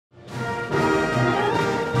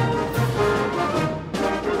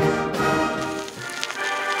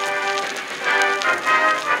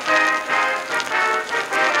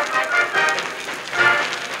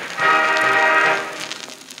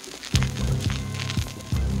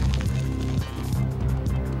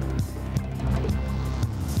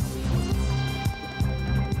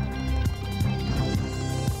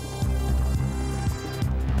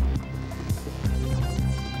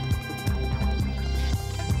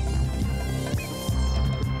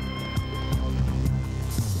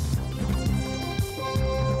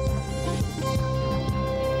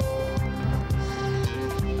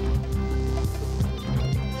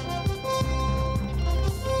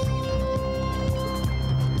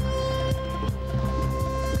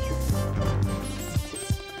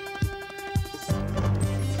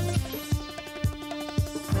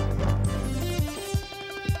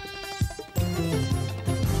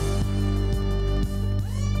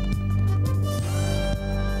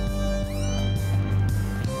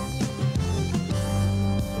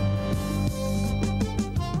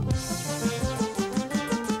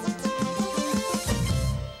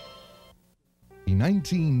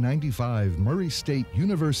1995 Murray State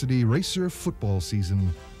University Racer football season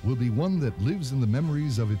will be one that lives in the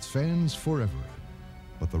memories of its fans forever.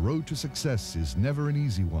 But the road to success is never an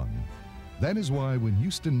easy one. That is why when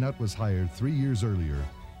Houston Nutt was hired 3 years earlier,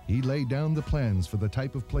 he laid down the plans for the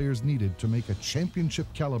type of players needed to make a championship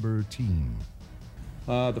caliber team.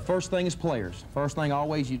 The first thing is players. First thing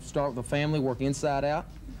always, you start with the family, work inside out.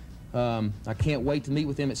 I can't wait to meet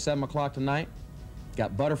with them at 7 o'clock tonight.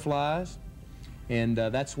 Got butterflies, and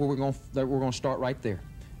that's where we're going to start right there.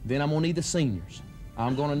 Then I'm going to need the seniors.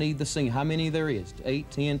 I'm going to need the seniors. How many there is? 8,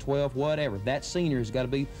 10, 12, whatever. That senior has got to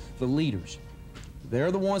be the leaders.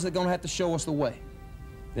 They're the ones that are going to have to show us the way.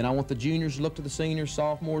 Then I want the juniors to look to the seniors,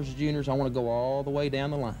 sophomores, juniors. I want to go all the way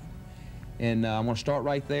down the line. And I want to start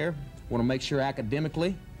right there. I want to make sure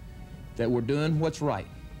academically that we're doing what's right.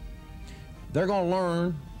 They're going to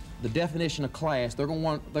learn the definition of class. They're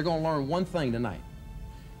going to learn one thing tonight.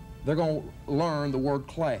 They're going to learn the word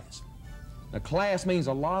class. Now, class means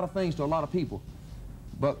a lot of things to a lot of people,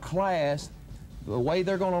 but class, the way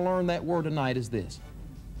they're going to learn that word tonight is this.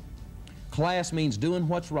 Class means doing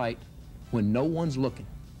what's right when no one's looking.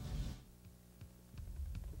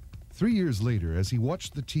 3 years later, as he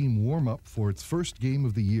watched the team warm up for its first game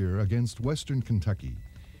of the year against Western Kentucky,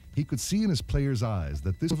 he could see in his players' eyes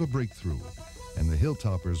that this was a breakthrough, and the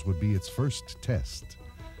Hilltoppers would be its first test.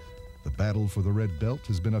 The battle for the red belt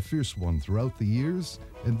has been a fierce one throughout the years,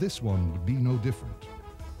 and this one would be no different.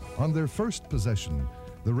 On their first possession,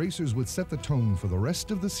 the Racers would set the tone for the rest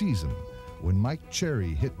of the season when Mike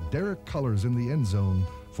Cherry hit Derek Cullors in the end zone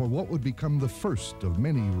for what would become the first of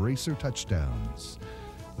many Racer touchdowns.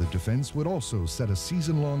 The defense would also set a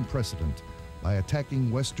season-long precedent by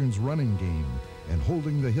attacking Western's running game and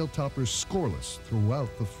holding the Hilltoppers scoreless throughout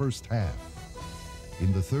the first half.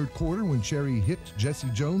 In the third quarter, when Cherry hit Jesse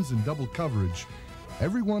Jones in double coverage,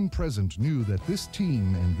 everyone present knew that this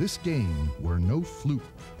team and this game were no fluke.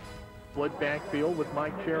 Split backfield with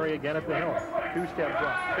Mike Cherry again at the helm. Two-step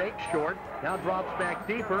drop, fake short, now drops back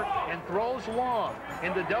deeper and throws long.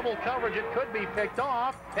 Into double coverage, it could be picked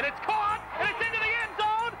off, and it's caught, and it's into the end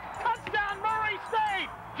zone! Touchdown Murray State!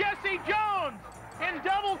 Jesse Jones in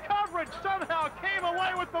double coverage somehow came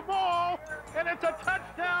away with the ball, and it's a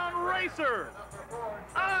touchdown Racer.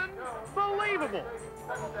 Unbelievable.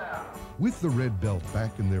 With the red belt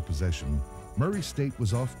back in their possession, Murray State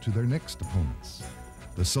was off to their next opponents.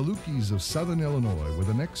 The Salukis of Southern Illinois were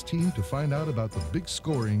the next team to find out about the big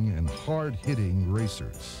scoring and hard-hitting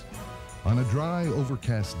Racers. On a dry,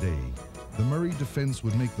 overcast day, the Murray defense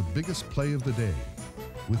would make the biggest play of the day.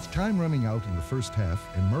 With time running out in the first half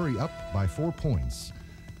and Murray up by 4 points,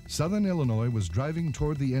 Southern Illinois was driving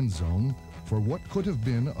toward the end zone for what could have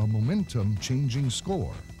been a momentum-changing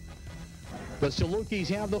score. The Salukis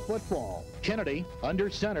have the football. Kennedy under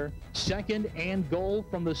center, 2nd and goal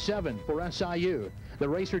from the 7 for SIU. The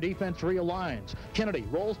Racer defense realigns. Kennedy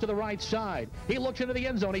rolls to the right side. He looks into the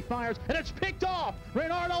end zone. He fires, and it's picked off.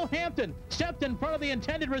 Renardo Hampton stepped in front of the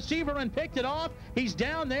intended receiver and picked it off. He's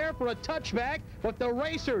down there for a touchback, but the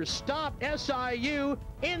Racers stop SIU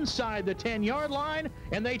inside the 10-yard line,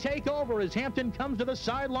 and they take over as Hampton comes to the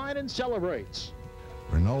sideline and celebrates.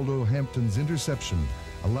 Renaldo Hampton's interception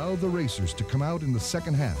allowed the Racers to come out in the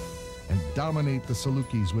second half and dominate the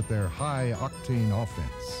Salukis with their high-octane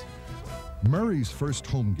offense. Murray's first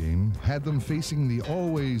home game had them facing the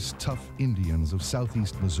always tough Indians of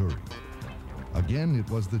Southeast Missouri. Again,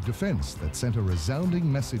 it was the defense that sent a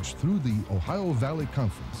resounding message through the Ohio Valley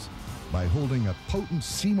Conference by holding a potent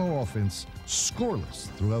SEMO offense scoreless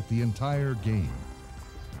throughout the entire game.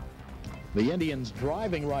 The Indians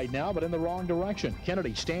driving right now, but in the wrong direction.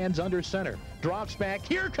 Kennedy stands under center, drops back.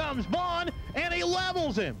 Here comes Vaughn, and he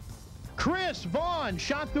levels him. Chris Vaughn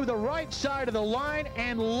shot through the right side of the line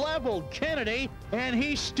and leveled Kennedy, and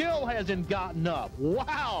he still hasn't gotten up.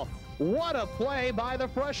 Wow, what a play by the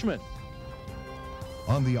freshman.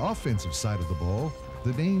 On the offensive side of the ball,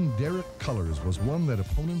 the name Derek Cullors was one that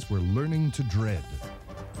opponents were learning to dread.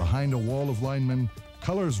 Behind a wall of linemen,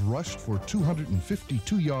 Cullors rushed for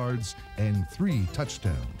 252 yards and 3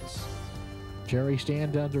 touchdowns. Cherry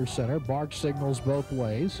stands under center. Bark signals both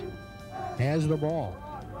ways. Has the ball.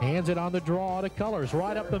 Hands it on the draw to Cullors.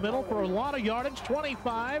 Right up the middle for a lot of yardage.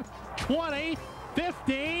 25, 20,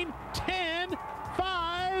 15, 10,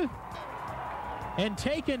 5. And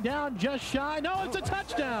taken down just shy. No, it's a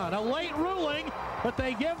touchdown. A late ruling, but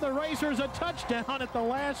they give the Racers a touchdown at the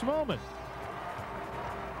last moment.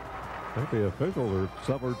 I think the officials are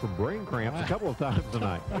suffered from brain cramps a couple of times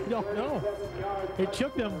tonight. I don't know. It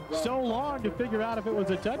took them so long to figure out if it was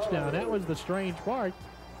a touchdown. That was the strange part.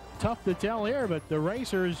 Tough to tell here, but the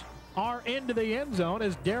Racers are into the end zone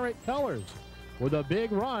as Derek Cullors with a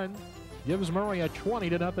big run gives Murray a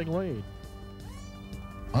 20-0 lead.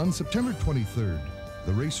 On September 23rd,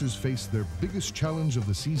 the Racers faced their biggest challenge of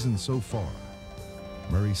the season so far.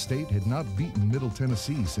 Murray State had not beaten Middle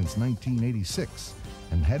Tennessee since 1986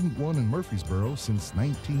 and hadn't won in Murfreesboro since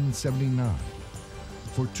 1979.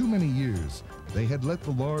 For too many years, they had let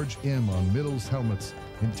the large M on Middle's helmets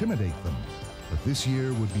intimidate them, but this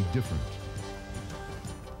year would be different.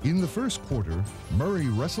 In the first quarter, Murray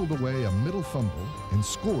wrestled away a Middle fumble and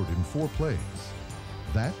scored in 4 plays.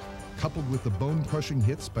 That, coupled with the bone-crushing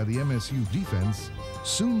hits by the MSU defense,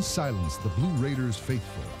 soon silenced the Blue Raiders'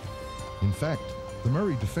 faithful. In fact, the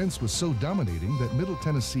Murray defense was so dominating that Middle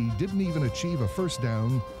Tennessee didn't even achieve a first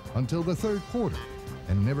down until the third quarter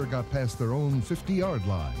and never got past their own 50-yard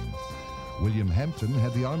line. William Hampton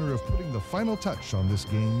had the honor of putting the final touch on this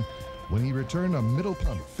game when he returned a middle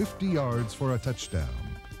punt 50 yards for a touchdown.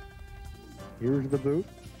 Here's the boot.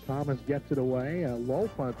 Thomas gets it away. A low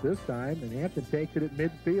punt this time, and Hampton takes it at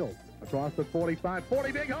midfield. Across the 45,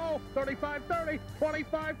 40, big hole, 35, 30,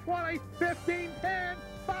 25, 20, 15, 10,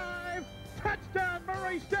 5, touchdown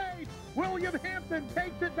Murray State. William Hampton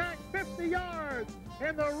takes it back 50 yards,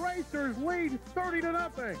 and the Racers lead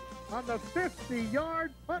 30-0 on the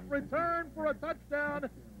 50-yard punt return for a touchdown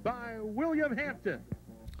by William Hampton.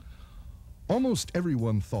 Almost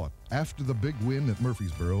everyone thought after the big win at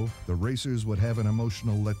Murfreesboro, the Racers would have an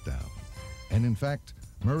emotional letdown. And in fact,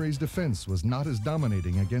 Murray's defense was not as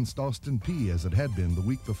dominating against Austin Peay as it had been the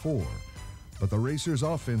week before. But the Racers'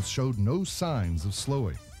 offense showed no signs of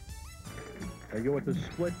slowing. They go with the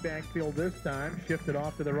split backfield this time, shifted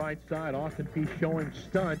off to the right side. Austin Peay showing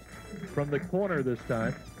stunt from the corner this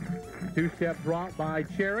time. 2-step drop by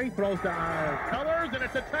Cherry, throws to Colors, and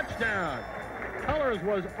it's a touchdown. Colors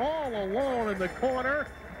was all alone in the corner,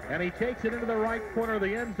 and he takes it into the right corner of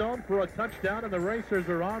the end zone for a touchdown, and the Racers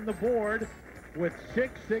are on the board with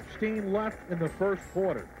 6:16 left in the first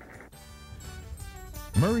quarter.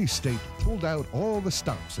 Murray State pulled out all the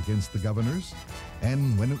stops against the Governors,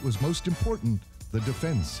 and when it was most important, the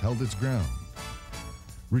defense held its ground.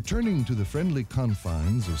 Returning to the friendly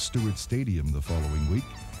confines of Stewart Stadium the following week,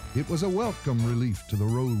 it was a welcome relief to the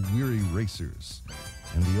road-weary Racers,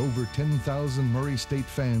 and the over 10,000 Murray State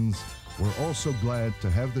fans were also glad to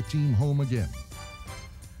have the team home again.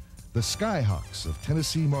 The Skyhawks of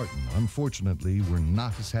Tennessee Martin, unfortunately, were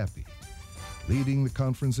not as happy. Leading the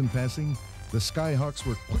conference in passing, the Skyhawks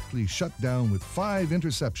were quickly shut down with 5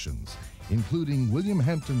 interceptions, including William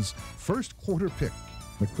Hampton's first quarter pick.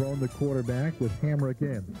 McCrone, the quarterback, with Hamrick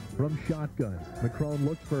in from shotgun. McCrone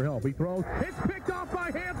looks for help. He throws. It's picked off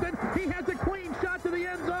by Hampton. He has a clean shot to the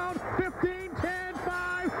end zone. 15, 10,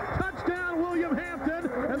 5. Touchdown, William Hampton.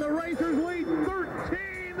 And the Racers lead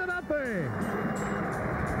 13-0.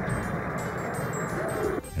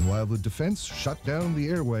 And while the defense shut down the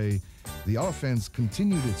airway, the offense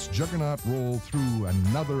continued its juggernaut roll through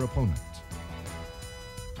another opponent.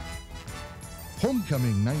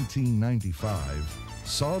 Homecoming 1995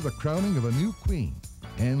 saw the crowning of a new queen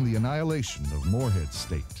and the annihilation of Morehead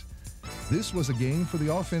State. This was a game for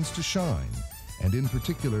the offense to shine, and in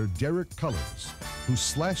particular Derek Colors, who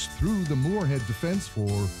slashed through the Morehead defense for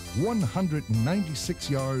 196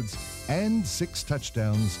 yards and 6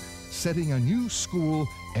 touchdowns, setting a new school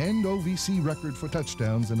and OVC record for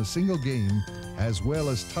touchdowns in a single game, as well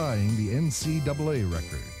as tying the NCAA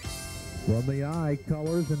record. From the eye,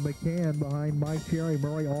 Colors and McCann behind Mike Cherry.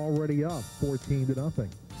 Murray already up 14-0.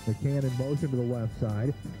 McCann in motion to the left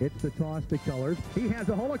side. It's the toss to Colors. He has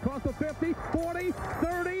a hole across the 50, 40,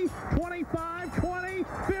 30, 25, 20,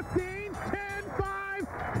 15, 10, 5.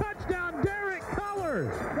 Touchdown, Derek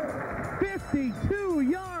Colors. 52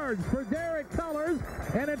 yards for Derek Colors,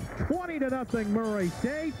 and it's 20-0 Murray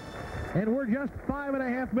State. And we're just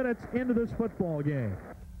 5.5 minutes into this football game.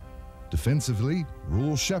 Defensively,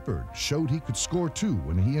 Rule Shepard showed he could score too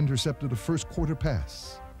when he intercepted a first quarter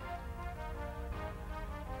pass.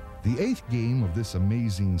 The 8th game of this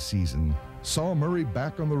amazing season saw Murray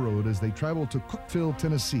back on the road as they traveled to Cookeville,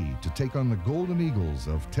 Tennessee to take on the Golden Eagles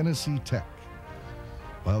of Tennessee Tech.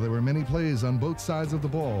 While there were many plays on both sides of the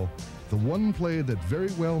ball, the one play that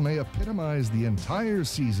very well may epitomize the entire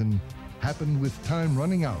season happened with time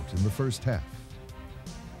running out in the first half.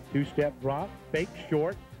 2-step drop, fake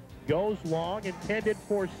short, goes long, intended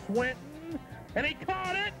for Swinton, and he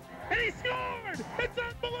caught it, and he scored! It's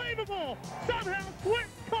unbelievable! Somehow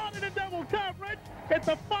Swinton caught it in double coverage at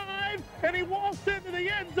the 5, and he walks into the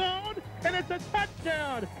end zone, and it's a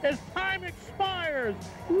touchdown as time expires.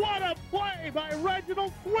 What a play by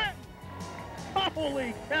Reginald Swinton!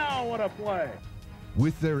 Holy cow, what a play!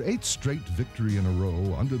 With their 8th straight victory in a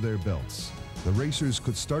row under their belts, the Racers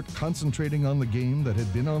could start concentrating on the game that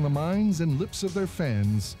had been on the minds and lips of their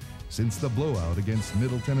fans since the blowout against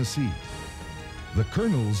Middle Tennessee. The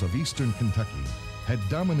Colonels of Eastern Kentucky had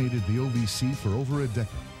dominated the OVC for over a decade,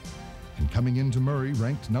 and coming into Murray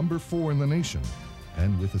ranked number 4 in the nation,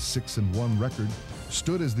 and with a 6-1 record,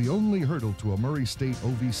 stood as the only hurdle to a Murray State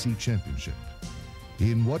OVC championship.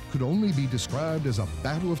 In what could only be described as a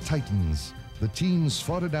battle of titans, the teams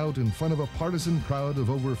fought it out in front of a partisan crowd of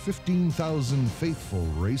over 15,000 faithful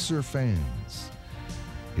Racer fans.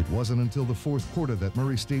 It wasn't until the fourth quarter that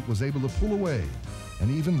Murray State was able to pull away, and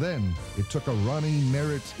even then, it took a Ronnie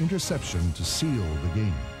Merritt interception to seal the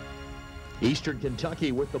game. Eastern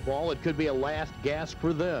Kentucky with the ball. It could be a last gasp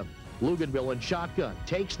for them. Luganville in shotgun,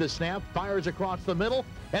 takes the snap, fires across the middle,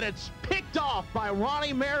 and it's picked off by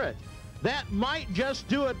Ronnie Merritt. That might just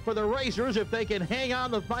do it for the Racers. If they can hang on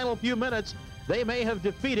the final few minutes, they may have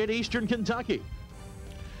defeated Eastern Kentucky.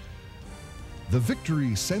 The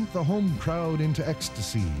victory sent the home crowd into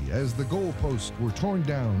ecstasy as the goalposts were torn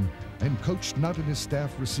down and Coach Nutt and his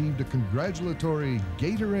staff received a congratulatory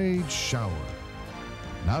Gatorade shower.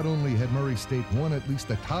 Not only had Murray State won at least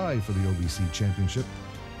a tie for the OVC championship,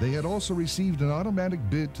 they had also received an automatic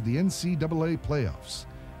bid to the NCAA playoffs,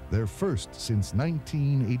 their first since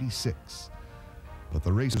 1986. But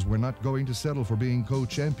the Racers were not going to settle for being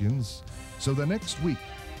co-champions, so the next week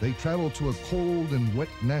they traveled to a cold and wet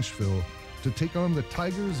Nashville to take on the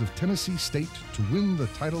Tigers of Tennessee State to win the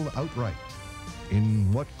title outright.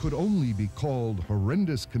 In what could only be called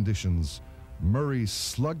horrendous conditions, Murray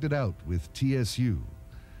slugged it out with TSU.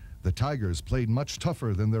 The Tigers played much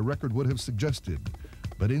tougher than their record would have suggested,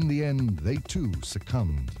 but in the end, they too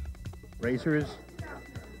succumbed. Racers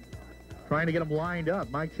trying to get them lined up.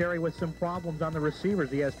 Mike Cherry with some problems on the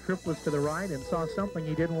receivers. He has triplets to the right and saw something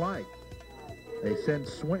he didn't like. They send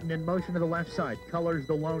Swinton in motion to the left side. Colors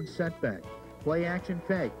the lone setback. Play action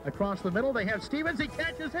fake. Across the middle, they have Stevens. He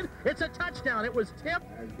catches it. It's a touchdown. It was tipped,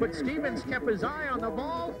 but Stevens kept his eye on the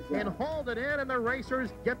ball and hauled it in, and the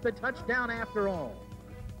Racers get the touchdown after all.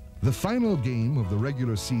 The final game of the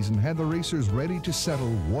regular season had the Racers ready to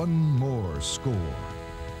settle one more score.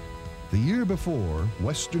 The year before,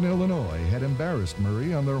 Western Illinois had embarrassed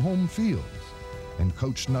Murray on their home field, and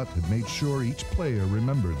Coach Nutt had made sure each player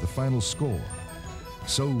remembered the final score.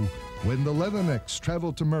 So, when the Leathernecks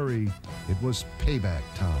traveled to Murray, it was payback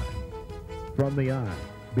time. From the eye,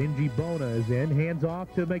 Benji Bona is in, hands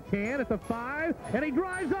off to McCann at the 5, and he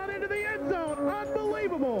drives on into the end zone.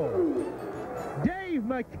 Unbelievable! Dave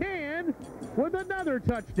McCann with another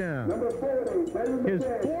touchdown. His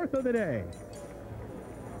 4th of the day.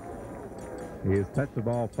 He has touched the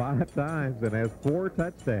ball 5 times and has 4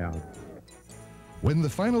 touchdowns. When the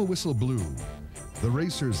final whistle blew, the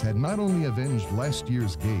Racers had not only avenged last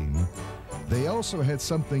year's game, they also had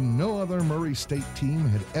something no other Murray State team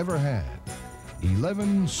had ever had: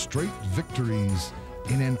 11 straight victories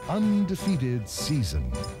in an undefeated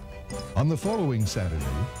season. On the following Saturday,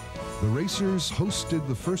 the Racers hosted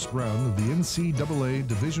the first round of the NCAA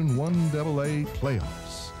Division I AA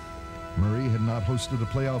playoffs. Murray had not hosted a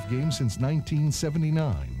playoff game since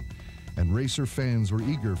 1979, and Racer fans were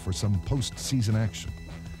eager for some postseason action.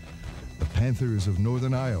 The Panthers of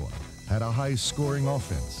Northern Iowa had a high-scoring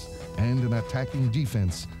offense and an attacking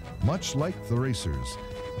defense, much like the Racers,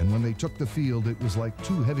 and when they took the field, it was like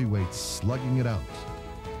two heavyweights slugging it out.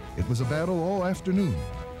 It was a battle all afternoon.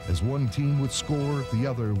 As one team would score, the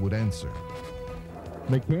other would answer.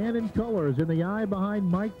 McCann in colors in the eye behind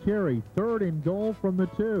Mike Cherry. 3rd and goal from the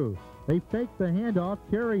 2. They fake the handoff.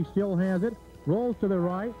 Cherry still has it. Rolls to the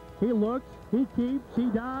right. He looks. He keeps. He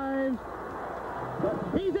dives.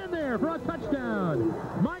 He's in there for a touchdown.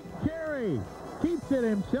 Mike Cherry keeps it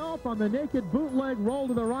himself on the naked bootleg roll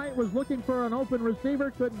to the right. Was looking for an open receiver.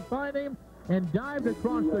 Couldn't find him. And dived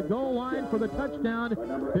across the goal line for the touchdown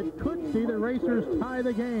that could see the Racers tie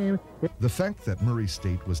the game. The fact that Murray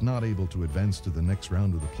State was not able to advance to the next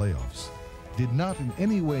round of the playoffs did not in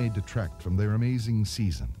any way detract from their amazing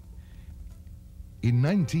season. In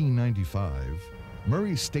 1995,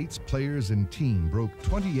 Murray State's players and team broke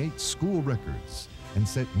 28 school records and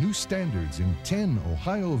set new standards in 10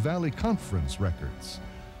 Ohio Valley Conference records.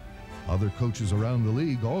 Other coaches around the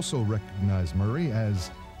league also recognized Murray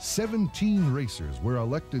as 17 Racers were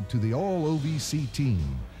elected to the All-OVC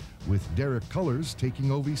team, with Derek Cullors taking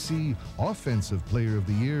OVC Offensive Player of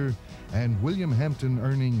the Year and William Hampton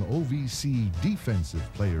earning OVC Defensive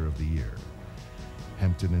Player of the Year.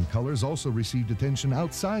 Hampton and Cullors also received attention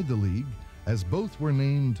outside the league, as both were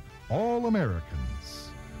named All-Americans.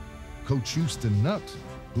 Coach Houston Nutt,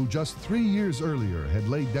 who just 3 years earlier had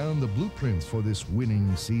laid down the blueprints for this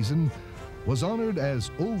winning season, was honored as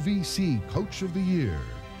OVC Coach of the Year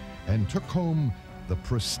and took home the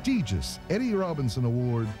prestigious Eddie Robinson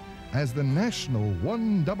Award as the National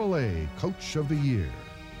 1AA Coach of the Year.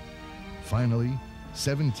 Finally,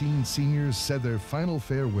 17 seniors said their final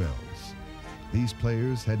farewells. These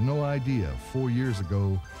players had no idea 4 years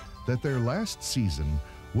ago that their last season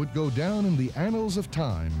would go down in the annals of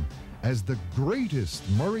time as the greatest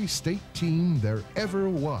Murray State team there ever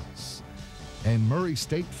was. And Murray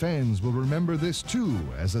State fans will remember this too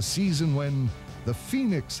as a season when the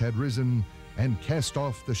Phoenix had risen and cast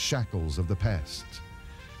off the shackles of the past.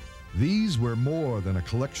 These were more than a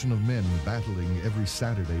collection of men battling every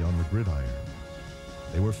Saturday on the gridiron.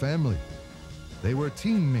 They were family. They were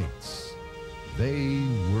teammates. They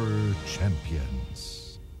were champions.